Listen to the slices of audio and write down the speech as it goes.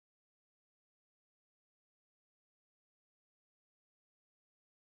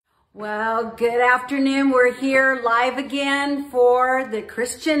Well, good afternoon. We're here live again for the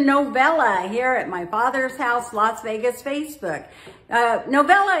Christian Novela here at my father's house, Las Vegas, Facebook.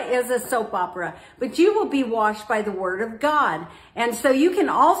 Novella is a soap opera, but you will be washed by the Word of God. And so you can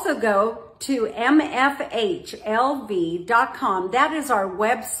also go to mfhlv.com. That is our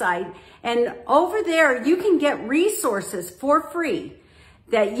website. And over there, you can get resources for free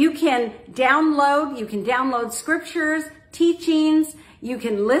that you can download. You can download scriptures, teachings. You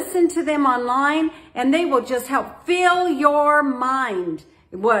can listen to them online, and they will just help fill your mind.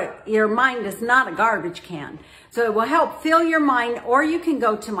 Your mind is not a garbage can. So it will help fill your mind, or you can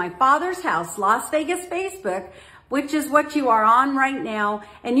go to my father's house, Las Vegas Facebook, which is what you are on right now,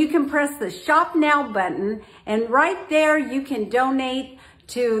 and you can press the Shop Now button, and right there you can donate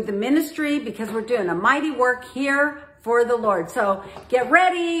to the ministry because we're doing a mighty work here for the Lord. So get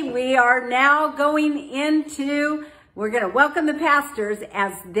ready. We are now going into... We're going to welcome the pastors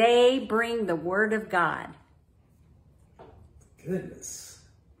as they bring the Word of God. Goodness.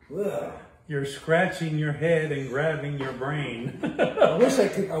 Ugh. You're scratching your head and grabbing your brain. I wish I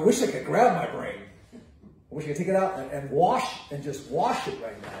could grab my brain. I wish I could take it out and just wash it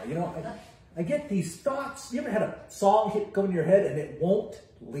right now. You know, I get these thoughts. You ever had a song go in your head and it won't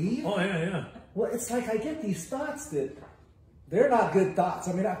leave? Oh, yeah. Well, it's like I get these thoughts that they're not good thoughts.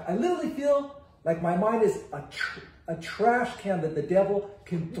 I mean, I literally feel like my mind is a trash can that the devil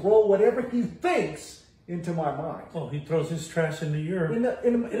can throw whatever he thinks into my mind. Oh, he throws his trash into your in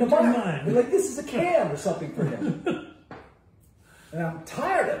the mind. Like this is a can or something for him. And I'm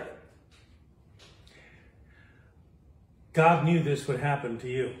tired of it. God knew this would happen to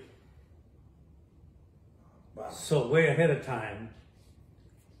you. Wow. So way ahead of time,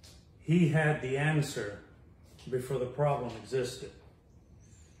 he had the answer before the problem existed.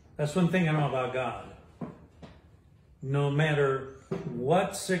 That's one thing I know about God. No matter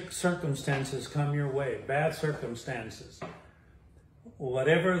what circumstances come your way, bad circumstances,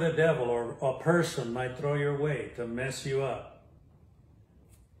 whatever the devil or a person might throw your way to mess you up,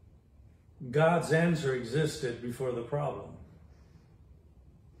 God's answer existed before the problem.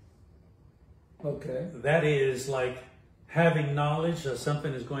 Okay. That is like having knowledge that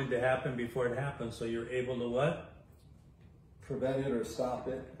something is going to happen before it happens, so you're able to what? Prevent it or stop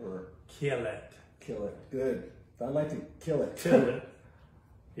it or... Kill it. Kill it. Good. I'd like to kill it. Kill it.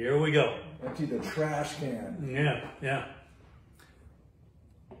 Here we go. Empty the trash can. Yeah.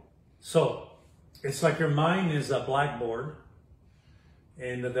 So, it's like your mind is a blackboard,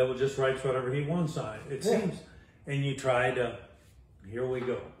 and the devil just writes whatever he wants on it. It seems. And you try to, here we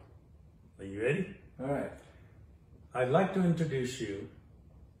go. Are you ready? All right. I'd like to introduce you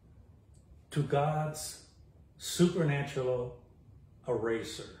to God's supernatural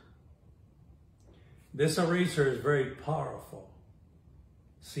eraser. This eraser is very powerful.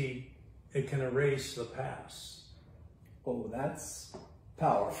 See, it can erase the past. Oh, that's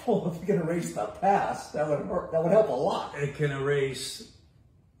powerful. If you can erase the past, that would help a lot. It can erase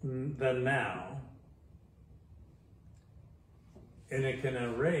the now. And it can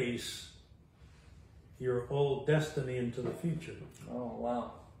erase your old destiny into the future. Oh,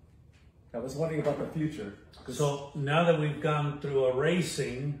 wow. I was wondering about the future. So now that we've gone through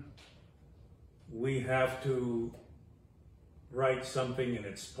erasing, we have to write something in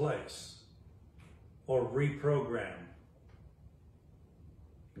its place or reprogram.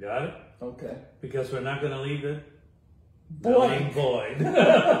 Got it? Okay. Because we're not going to leave it void.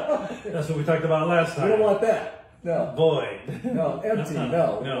 That's what we talked about last time. We don't want that. No. Void. No, empty.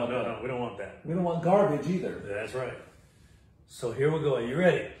 No, we don't want that. We don't want garbage either. That's right. So here we go. Are you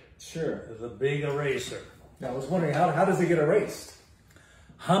ready? Sure. The big eraser. Now, I was wondering, how does it get erased?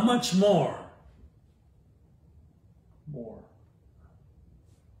 How much more? More.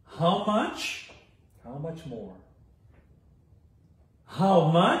 How much? How much more? How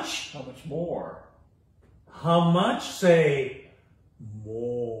much? How much more? How much? Say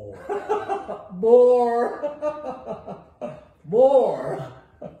more. More. More.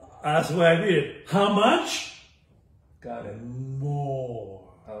 That's the way I read it. How much? Got it.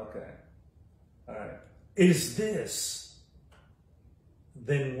 More. Okay. All right. Is this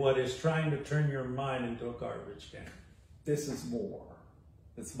then what is trying to turn your mind into a garbage can? This is more.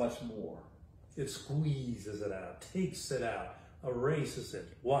 It's much more. It squeezes it out, takes it out, erases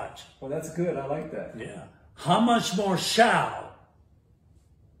it. Watch. Well, that's good. I like that. Yeah. How much more shall?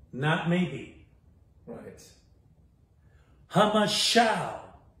 Not maybe. Right. How much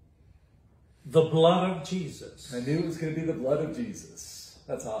shall the blood of Jesus? I knew it was going to be the blood of Jesus.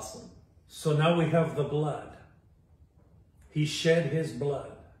 That's awesome. So now we have the blood. He shed his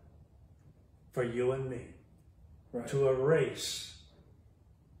blood for you and me, right, to erase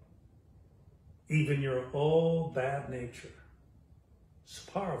even your old bad nature. It's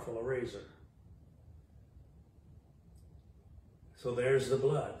a powerful eraser. So there's the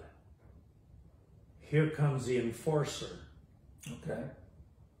blood. Here comes the enforcer. Okay.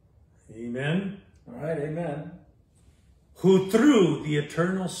 Amen? All right, amen. Who through the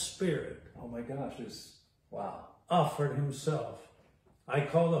eternal Spirit, Oh my gosh, wow. offered himself. I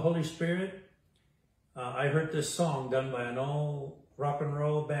call the Holy Spirit. I heard this song done by an old rock and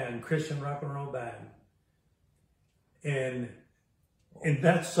roll band, Christian rock and roll band. And in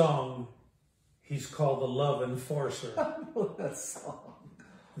that song, he's called the Love Enforcer. I know that song.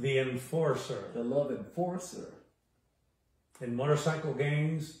 The Enforcer. The Love Enforcer. In motorcycle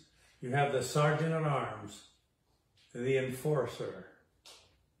gangs, you have the Sergeant at Arms, the Enforcer.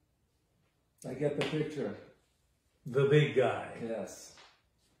 I get the picture. The big guy. Yes.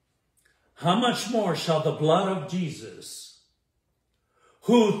 How much more shall the blood of Jesus,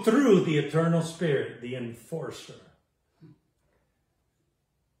 who through the eternal Spirit, the Enforcer,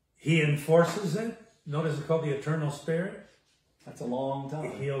 he enforces it. Notice it's called the eternal Spirit. That's a long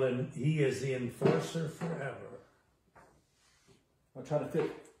time. He is the enforcer forever. I'll try to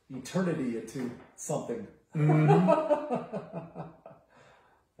fit eternity into something. Mm-hmm.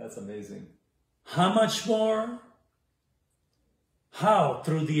 That's amazing. How much more? How?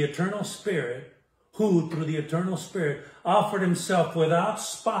 Through the eternal Spirit, who through the eternal Spirit offered himself without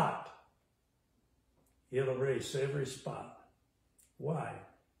spot. He'll erase every spot. Why?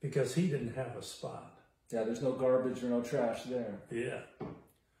 Because he didn't have a spot. Yeah, there's no garbage or no trash there. Yeah.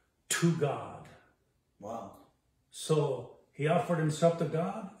 To God. Wow. So he offered himself to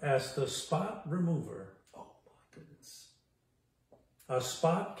God as the spot remover. Oh my goodness. A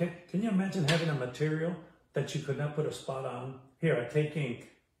spot, can you imagine having a material that you could not put a spot on? Here, I take ink.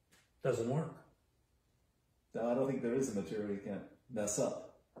 Doesn't work. No, I don't think there is a material you can't mess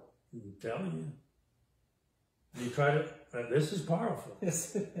up. I'm telling you. You try to, this is powerful.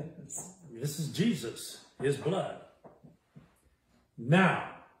 Yes, it is. This is Jesus, his blood. Now,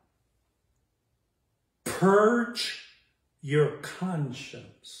 purge your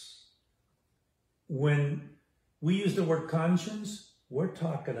conscience. When we use the word conscience, we're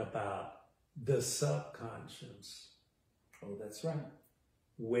talking about the subconscious. Oh, that's right.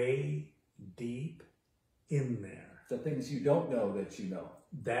 Way deep in there. The things you don't know that you know.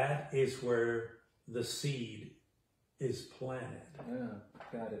 That is where the seed is planted. Yeah,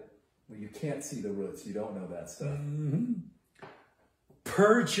 got it. Well, you can't see the roots. You don't know that stuff. Mm-hmm.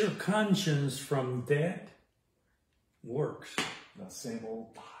 Purge your conscience from dead works The same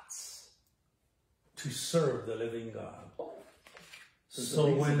old thoughts. to serve the living God. There's a So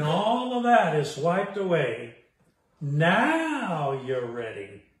reason. when all of that is wiped away, now you're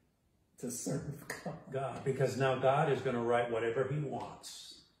ready To serve God. God, because now God is going to write whatever he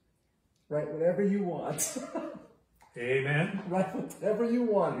wants. Write whatever you want. Amen. Write whatever you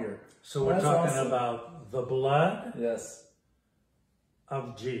want here. So we're That's talking awesome. about the blood Yes.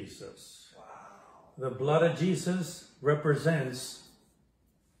 of Jesus. Wow. The blood of Jesus represents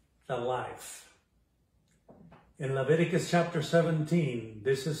the life. In Leviticus chapter 17,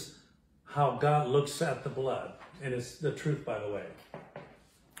 this is how God looks at the blood. And it's the truth, by the way.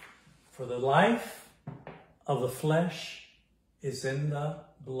 For the life of the flesh is in the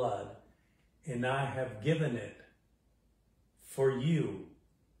blood, and I have given it for you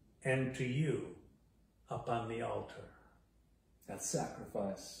and to you upon the altar. That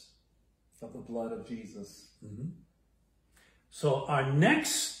sacrifice of the blood of Jesus. Mm-hmm. So our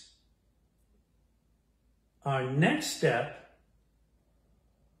next step,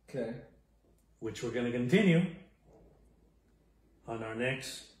 Okay. which we're going to continue on our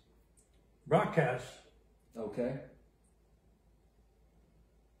next broadcast, Okay.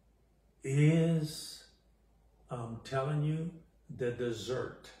 is, I'm telling you, the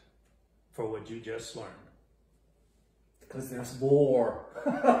dessert for what you just learned. Because there's more.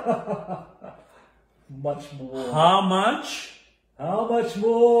 Much more. How much? How much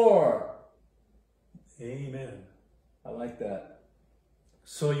more? Amen. I like that.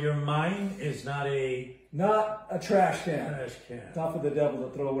 So your mind is not a Not a trash can. trash can. Not for the devil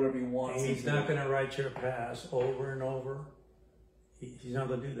to throw whatever he wants. He's into not it. going to write your past over and over. He's not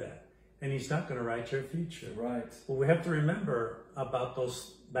going to do that. And he's not going to write your future. Right. What we have to remember about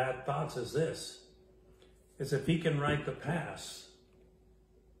those bad thoughts is this. Is if he can write the past,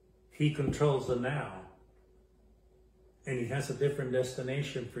 he controls the now. And he has a different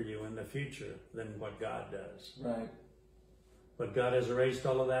destination for you in the future than what God does. Right. But God has erased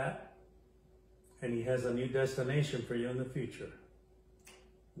all of that. And he has a new destination for you in the future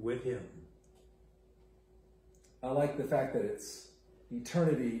with him. I like the fact that it's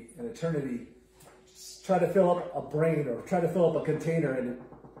eternity, and eternity try to fill up a brain or try to fill up a container, and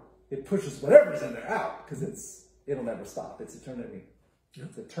it pushes whatever's in there out because it'll never stop. It's eternity. Yeah.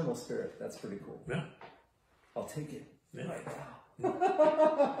 It's eternal spirit. That's pretty cool. Yeah. I'll take it right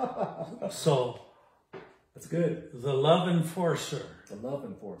now. So that's good. The love enforcer. The love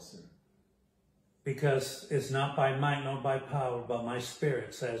enforcer. Because it's not by might nor by power, but my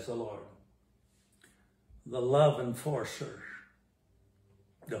spirit, says the Lord. The love enforcer.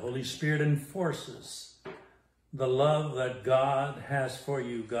 The Holy Spirit enforces the love that God has for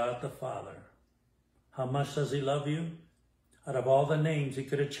you, God the Father. How much does he love you? Out of all the names he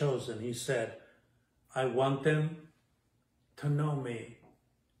could have chosen, he said, I want them to know me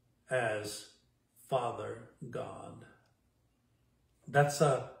as Father God. That's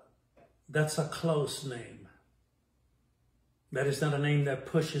a close name. That is not a name that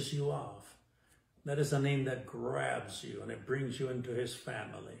pushes you off. That is a name that grabs you and it brings you into his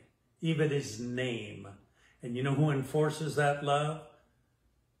family. Even his name. And you know who enforces that love?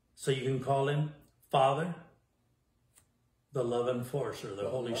 So you can call him Father? The love enforcer, the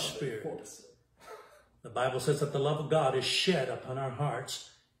Holy Spirit. The Bible says that the love of God is shed upon our hearts.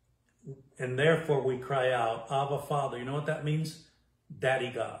 And therefore we cry out, Abba, Father. You know what that means?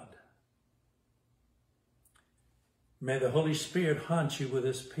 Daddy God. May the Holy Spirit haunt you with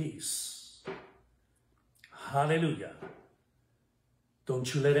his peace. Hallelujah.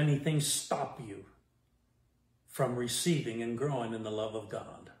 Don't you let anything stop you from receiving and growing in the love of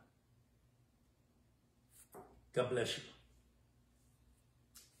God. God bless you.